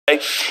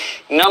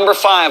okay? Number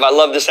 5, I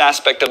love this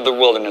aspect of the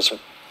wilderness.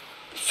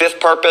 5th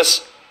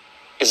purpose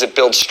is it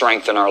builds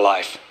strength in our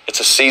life. It's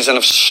a season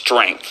of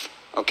strength,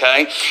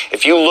 okay?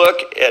 If you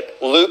look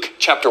at Luke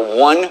chapter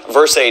 1,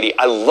 verse 80,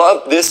 I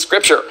love this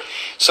scripture.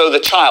 So the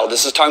child,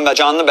 this is talking about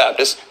John the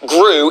Baptist,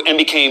 grew and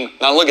became,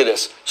 now look at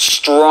this,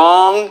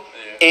 strong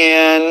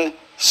in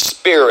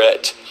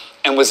spirit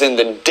and was in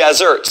the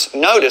deserts.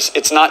 Notice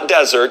it's not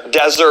desert,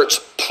 deserts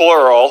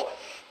plural.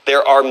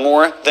 There are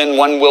more than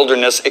one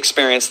wilderness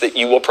experience that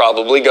you will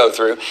probably go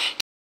through.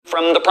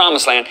 From the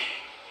promised land,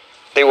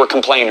 they were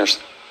complainers.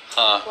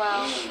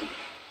 Wow.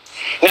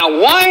 Now,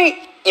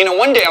 why,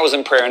 one day I was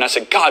in prayer and I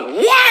said, God,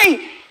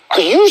 why are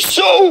you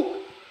so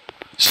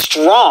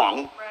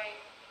strong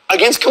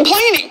against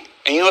complaining?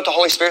 And you know what the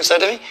Holy Spirit said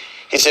to me?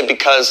 He said,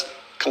 because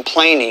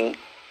complaining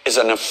is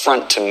an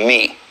affront to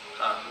me.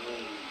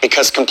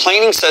 Because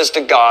complaining says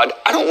to God,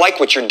 I don't like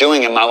what you're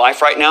doing in my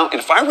life right now, and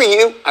if I were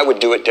you, I would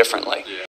do it differently.